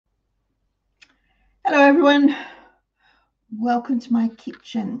everyone, welcome to my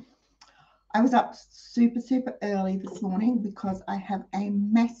kitchen. I was up super early this morning because I have a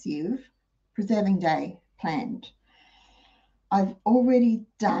massive preserving day planned. I've already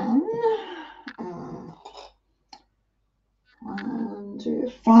done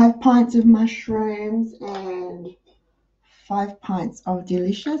 5 pints of mushrooms and 5 pints of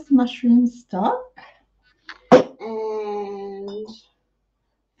delicious mushroom stock and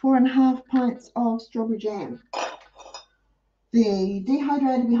 4.5 pints of strawberry jam. The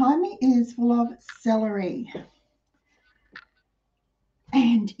dehydrator behind me is full of celery.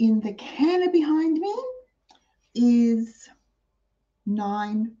 And in the canner behind me is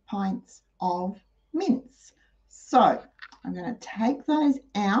 9 pints of mince. So I'm going to take those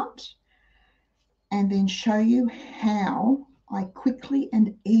out and then show you how I quickly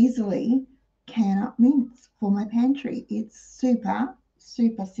and easily can up mince for my pantry. It's super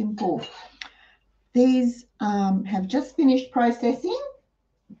simple. These have just finished processing.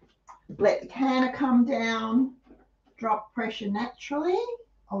 Let the canner come down, drop pressure naturally.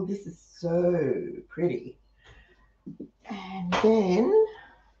 Oh, this is so pretty. And then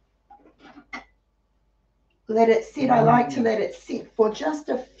let it sit. I like to let it sit for just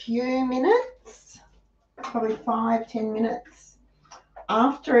a few minutes, probably 5-10 minutes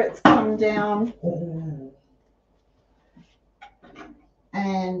after it's come down.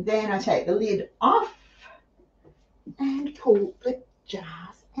 And then I take the lid off and pull the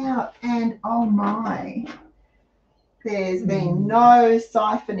jars out. And oh my, there's been no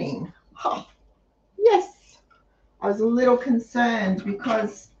siphoning. Oh, yes, I was a little concerned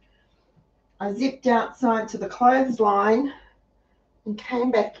because I zipped outside to the clothesline and came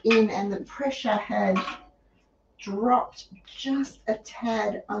back in and the pressure had dropped just a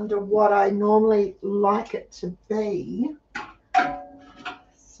tad under what I normally like it to be.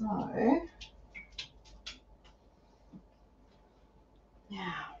 So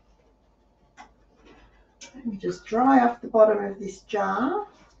now let me just dry off the bottom of this jar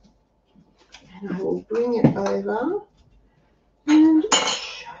and I will bring it over and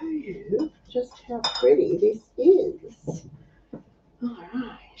show you just how pretty this is. All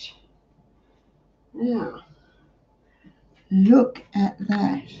right, now look at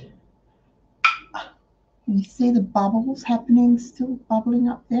that. Can you see the bubbles happening, still bubbling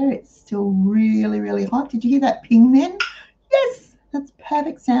up there? It's still really hot. Did you hear that ping then? Yes, that's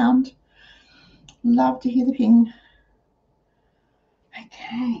perfect sound. Love to hear the ping.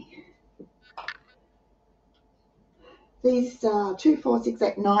 Okay. These 2, 4, 6,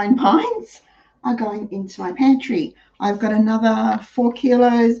 8, 9 pints are going into my pantry. I've got another 4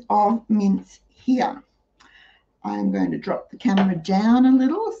 kilos of mince here. I'm going to drop the camera down a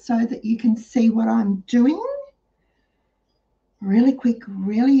little so that you can see what I'm doing. Really quick,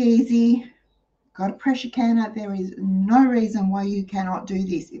 really easy. Got a pressure canner. There is no reason why you cannot do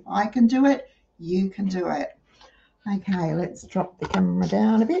this. If I can do it, you can do it. Okay, let's drop the camera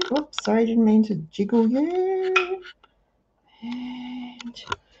down a bit. Whoops, sorry, didn't mean to jiggle you. And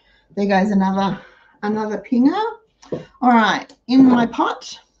there goes another pinger. All right, in my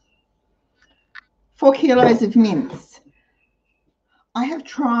pot, 4 kilos of mince. I have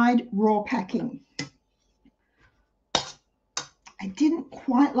tried raw packing. I didn't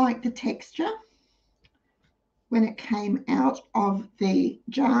quite like the texture when it came out of the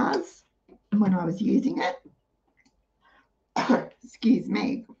jars when I was using it. Excuse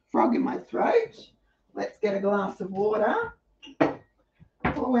me, frog in my throat. Let's get a glass of water.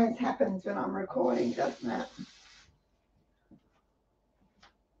 Always happens when I'm recording, doesn't it?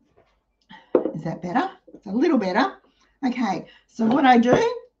 Is that better? It's a little better. Okay, so what I do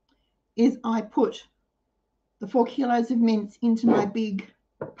is I put the 4 kilos of mince into my big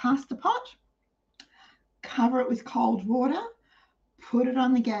pasta pot, cover it with cold water, put it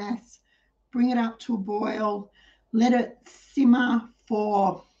on the gas, bring it up to a boil, let it simmer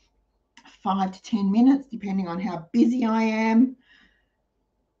for 5 to 10 minutes, depending on how busy I am.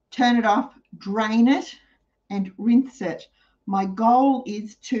 Turn it off, drain it, and rinse it. My goal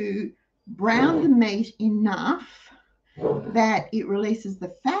is to brown the meat enough that it releases the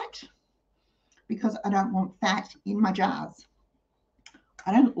fat, because I don't want fat in my jars.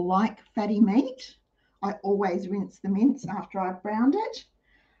 I don't like fatty meat. I always rinse the mince after I've browned it.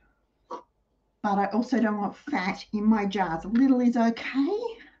 But I also don't want fat in my jars. A little is okay,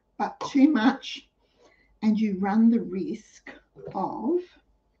 but too much, and you run the risk of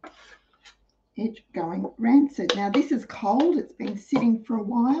it going rancid. Now this is cold. It's been sitting for a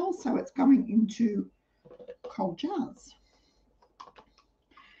while, so it's going into cold jars.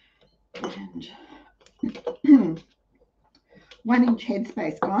 And 1 inch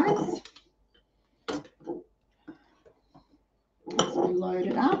headspace, guys. Let's load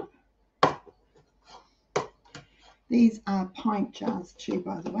it up. These are pint jars too,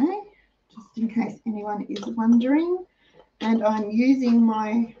 by the way, just in case anyone is wondering. And I'm using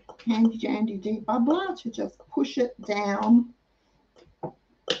my handy dandy debubbler to just push it down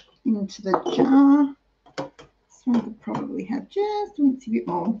into the jar. This one could probably have just a bit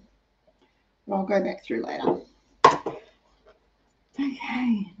more, but I'll go back through later.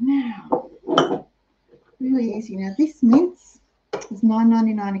 Okay, now, really easy. Now this mince is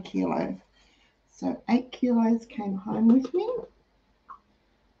 $9.99 a kilo. So 8 kilos came home with me.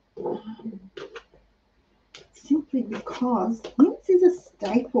 Simply because mince is a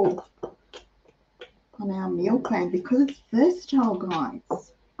staple on our meal plan because it's versatile,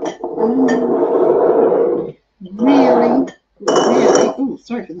 guys. Really, oh,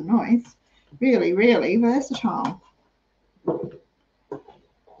 sorry for the noise. Really, really versatile.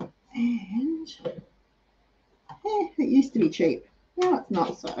 And it used to be cheap. Now it's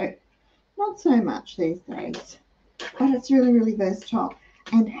not so. Not so much these days. But it's really, really versatile.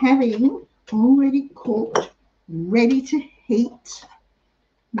 And having already cooked, ready to heat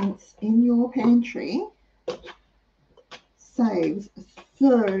mince in your pantry saves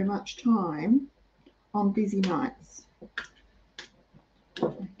so much time on busy nights.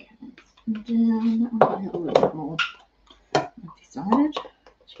 Okay, down. I'm going to have a little bit more. I've decided.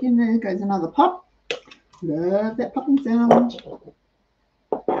 And there goes another pop. Love that popping sound.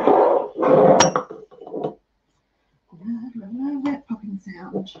 Love that popping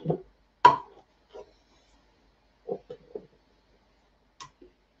sound.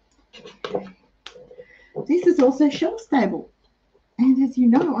 Okay. This is also shelf stable. And as you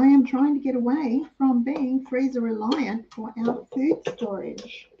know, I am trying to get away from being freezer reliant for our food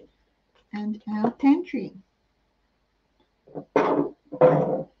storage and our pantry.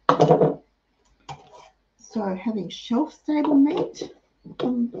 So having shelf stable meat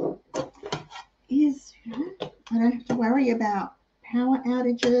is, I don't have to worry about power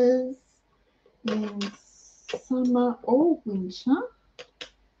outages in summer or winter.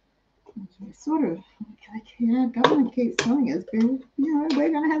 Sort of, government keeps telling us, we're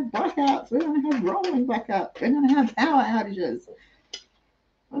going to have blackouts, we're going to have rolling blackouts, we're going to have power outages.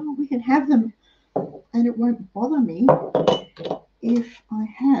 Well, we can have them, and it won't bother me if I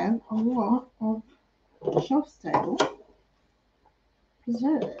have a lot of shelf-stable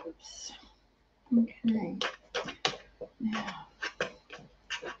preserves. Okay, now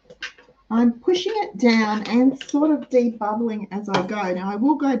I'm pushing it down and sort of debubbling as I go. Now I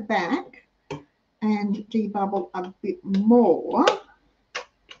will go back and debubble a bit more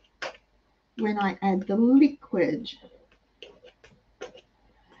when I add the liquid.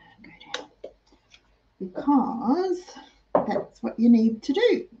 Go down. Because that's what you need to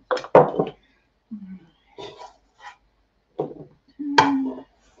do.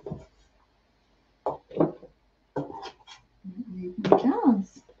 Leave my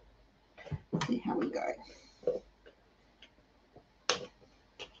jars. See how we go.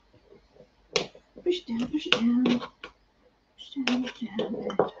 Push down, push down, push down, push down.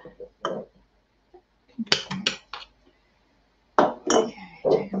 Okay,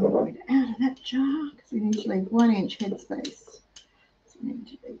 take a little bit out of that jar because we need to leave 1 inch headspace. So we need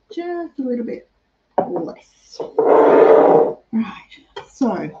to leave just a little bit less. Right,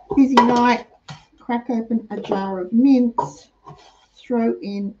 so busy night, crack open a jar of mince, throw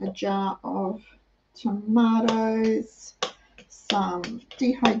in a jar of tomatoes, some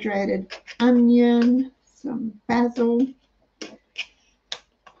dehydrated onion, some basil,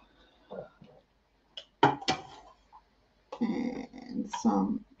 and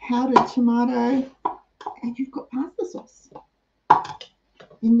some powdered tomato, and you've got pasta sauce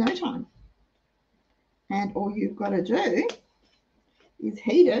in no time. And all you've got to do is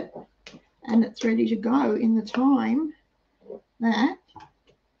heat it, and it's ready to go in the time that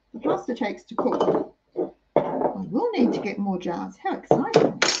the pasta takes to cook. I will need to get more jars. How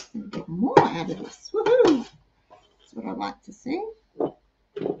exciting. And get more out of this. Woohoo! That's what I like to see.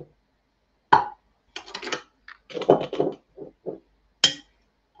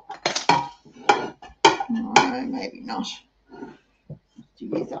 No, maybe not. Have to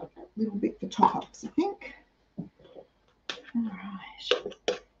use up a little bit for top-ups, I think. All right.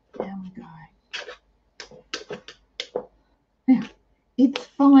 Down we go. Now, it's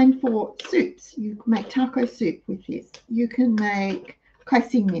fine for soups. You can make taco soup with this. You can make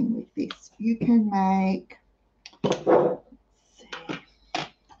kaisingmin with this. You can make, let's see, add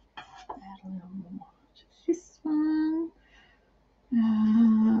a little more to this one.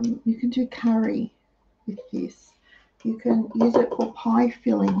 You can do curry with this. You can use it for pie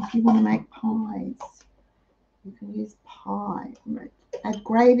filling if you want to make pies. You can use pie. Add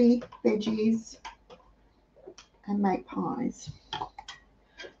gravy, veggies, and make pies.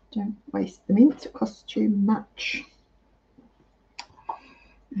 Don't waste the mince, it costs too much.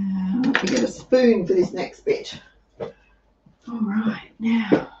 I'll have to get a spoon for this next bit. All right,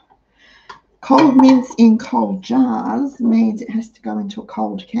 now, cold mince in cold jars means it has to go into a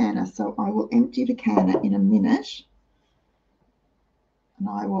cold canner. So I will empty the canner in a minute. And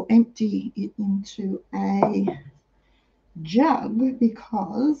I will empty it into a jug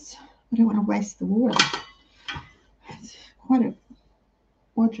because I don't want to waste the water. It's quite a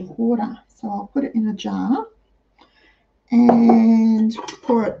wodge of water. So I'll put it in a jar and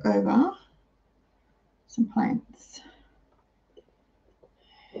pour it over some plants.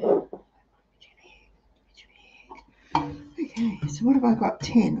 Okay, so what have I got?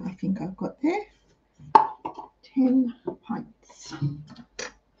 10, I think I've got there. 10 pints.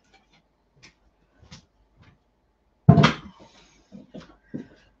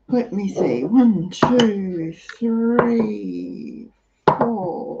 Let me see. 1, 2, 3,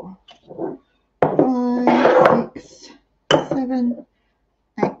 4, 5, 6, 7,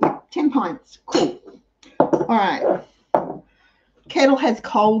 8. Yeah, 10 pints. Cool. All right. Kettle has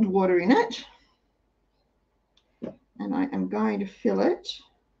cold water in it. And I am going to fill it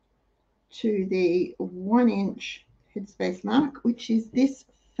to the 1-inch headspace mark, which is this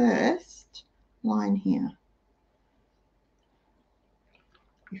first line here.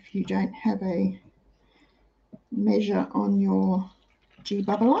 If you don't have a measure on your G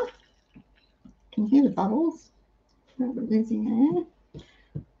bubbler, you can hear the bubbles. Not losing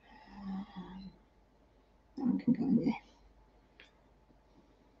air. That one can go in there.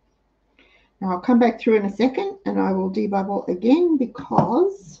 Now I'll come back through in a second and I will debubble again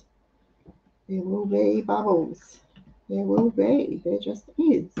because there will be bubbles. There will be. There just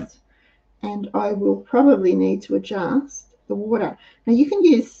is. And I will probably need to adjust the water. Now you can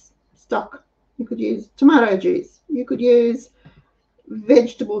use stock. You could use tomato juice. You could use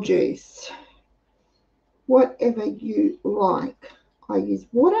vegetable juice. Whatever you like. I use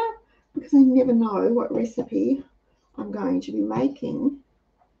water because I never know what recipe I'm going to be making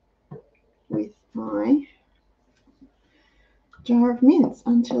with my jar of mince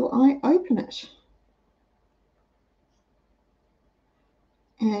until I open it.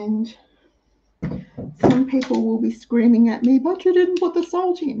 And some people will be screaming at me, but you didn't put the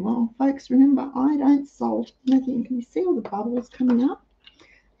salt in. Well, folks, remember, I don't salt nothing. Can you see all the bubbles coming up?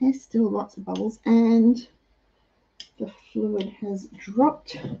 There's still lots of bubbles, and the fluid has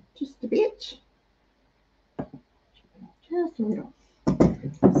dropped just a bit. Just a little.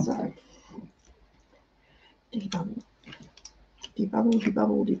 So, debubble. Debubble,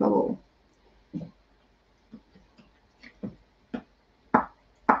 debubble, debubble.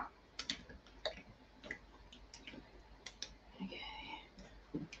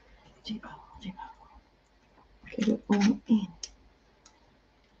 Get it all in.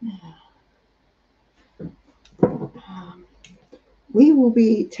 Now, we will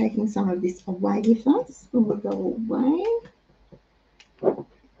be taking some of this away with us when we go away.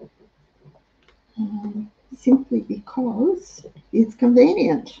 Simply because it's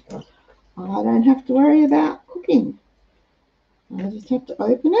convenient. I don't have to worry about cooking. I just have to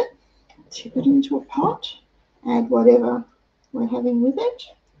open it, tip it into a pot, add whatever we're having with it,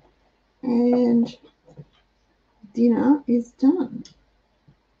 and dinner is done.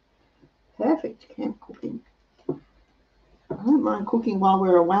 Perfect camp cooking. I don't mind cooking while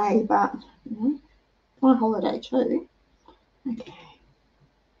we're away, but you know, my holiday too. Okay.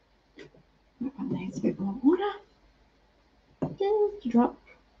 That one needs a bit more water. Just a drop.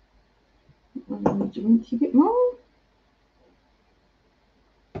 That one needs to rinse a bit more.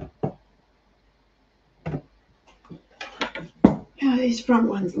 How are these front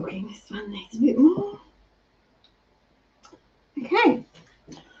ones looking? This one needs a bit more. Okay.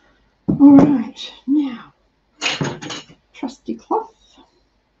 All right. Now, trusty cloth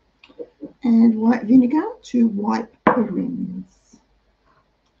and white vinegar to wipe the rims.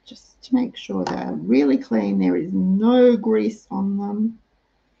 Just to make sure they're really clean. There is no grease on them.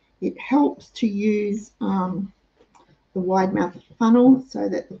 It helps to use the wide mouth funnel so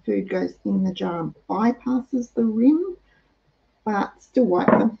that the food goes in the jar and bypasses the rim, but still wipe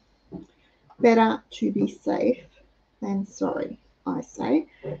them. Better to be safe than sorry, I say.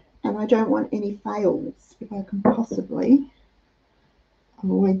 And I don't want any fails if I can possibly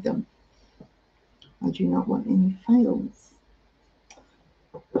avoid them. I do not want any fails.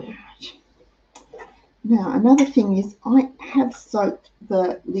 Right. Now, another thing is I have soaked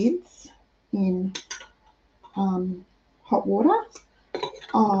the lids in hot water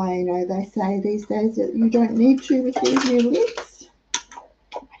I know they say these days that you don't need to with these new lids.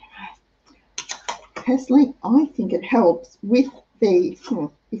 Personally, I think it helps with the,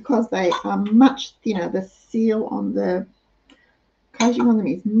 because they are much thinner. The seal on the coating on them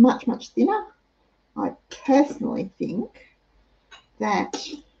is much, much thinner. I personally think that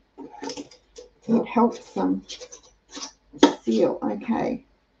it helps them seal. Okay,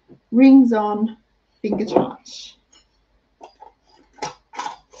 rings on, finger touch.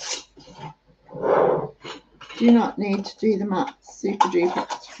 Do not need to do them up super duper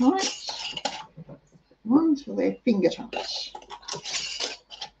tight until they're finger touch.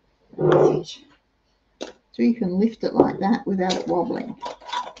 That's it. So you can lift it like that without it wobbling.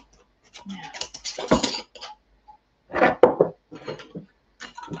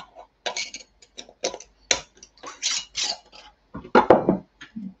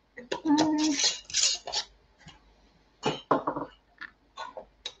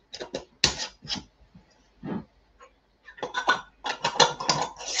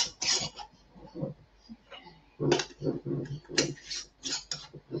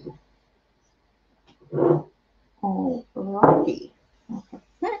 Alrighty,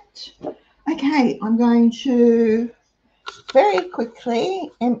 okay, I'm going to very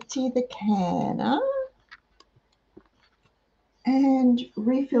quickly empty the canner and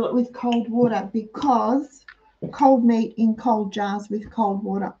refill it with cold water, because cold meat in cold jars with cold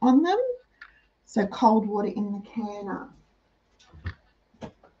water on them, so cold water in the canner.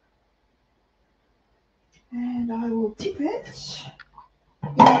 And I will dip it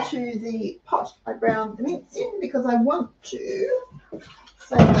into the pot I browned the mince in, because I want to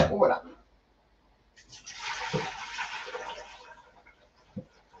save that water.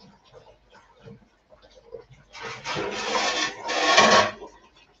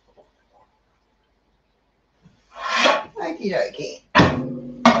 Okie dokie.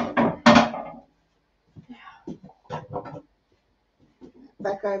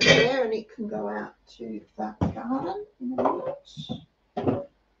 Back over there, and it can go out to the garden in a minute.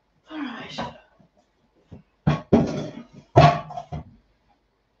 All right.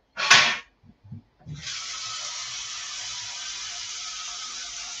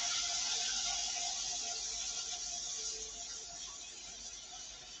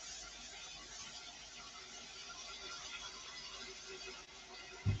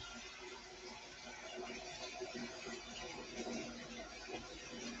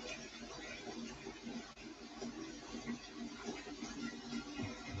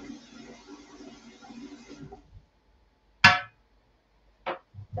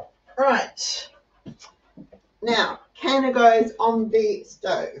 Right. Now, canner goes on the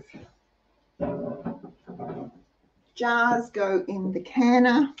stove. Jars go in the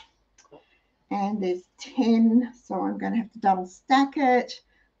canner, and there's 10, so I'm going to have to double stack it.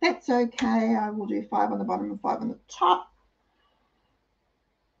 That's okay. I will do 5 on the bottom and 5 on the top.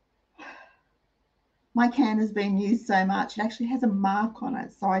 My can has been used so much, it actually has a mark on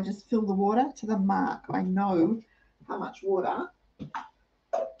it, so I just fill the water to the mark. I know how much water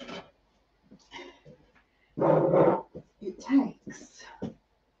it takes.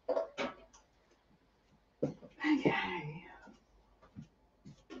 Okay.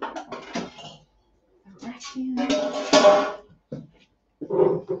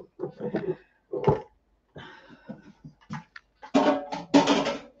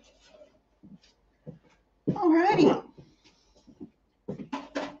 Alrighty.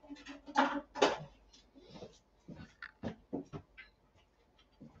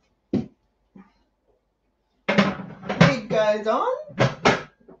 Lid goes on.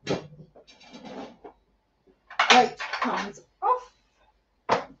 Plate comes off.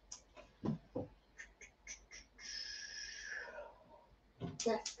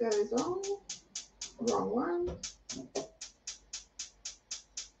 Gas goes on. Wrong one.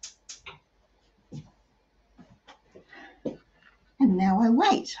 And now I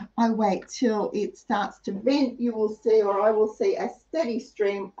wait. I wait till it starts to vent. You will see, or I will see, a steady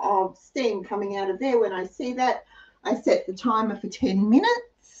stream of steam coming out of there. When I see that, I set the timer for 10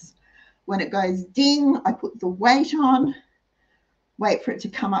 minutes. When it goes ding, I put the weight on, wait for it to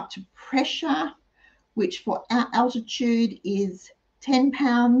come up to pressure, which for our altitude is 10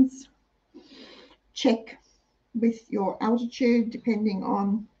 pounds. Check with your altitude depending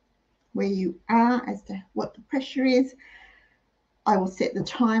on where you are as to what the pressure is. I will set the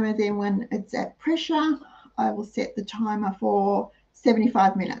timer then when it's at pressure. I will set the timer for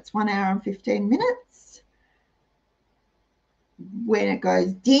 75 minutes, 1 hour and 15 minutes. When it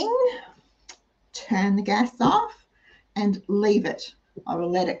goes ding, turn the gas off and leave it. I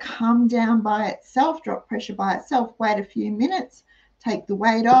will let it come down by itself, drop pressure by itself, wait a few minutes, take the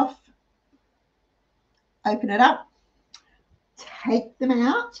weight off, open it up, take them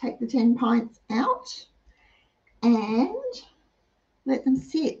out, take the 10 pints out, and let them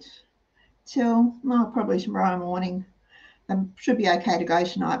sit till, well, probably tomorrow morning. They should be okay to go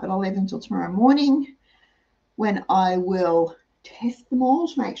tonight, but I'll leave them till tomorrow morning, when I will test them all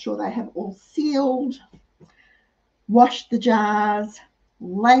to make sure they have all sealed, wash the jars,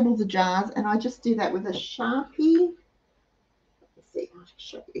 label the jars, and I just do that with a Sharpie. Let's see, I'll just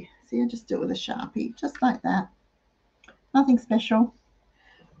show you. See, I just do it with a Sharpie, just like that. Nothing special.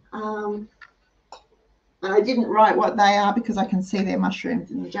 And I didn't write what they are because I can see they're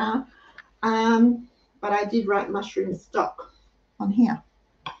mushrooms in the jar. But I did write mushroom stock on here.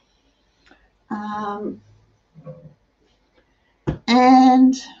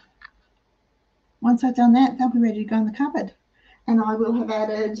 And once I've done that, they'll be ready to go in the cupboard. And I will have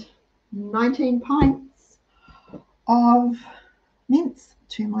added 19 pints of mince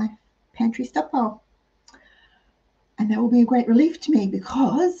to my pantry stockpile. And that will be a great relief to me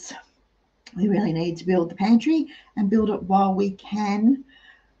because we really need to build the pantry and build it while we can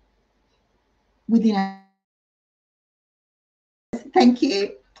within our... Thank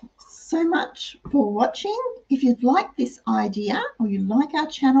you so much for watching. If you'd like this idea, or you like our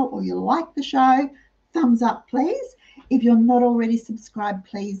channel, or you like the show, thumbs up please. If you're not already subscribed,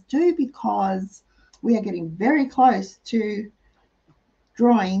 please do, because we are getting very close to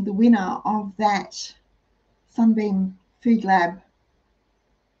drawing the winner of that Sunbeam Food Lab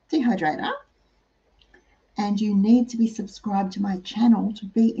dehydrator. And you need to be subscribed to my channel to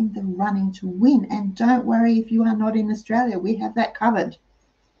be in the running to win. And don't worry if you are not in Australia, we have that covered.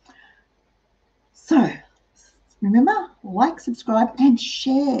 So remember, like, subscribe and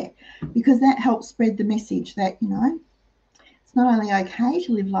share, because that helps spread the message that, you know, it's not only okay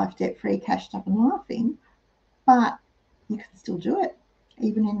to live life debt-free, cashed up and laughing, but you can still do it,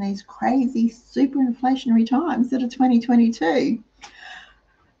 even in these crazy super inflationary times that are 2022.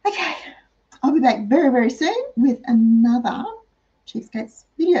 Okay, I'll be back very, very soon with another Cheapskates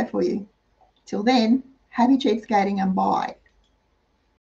video for you. Till then, happy cheapskating and bye.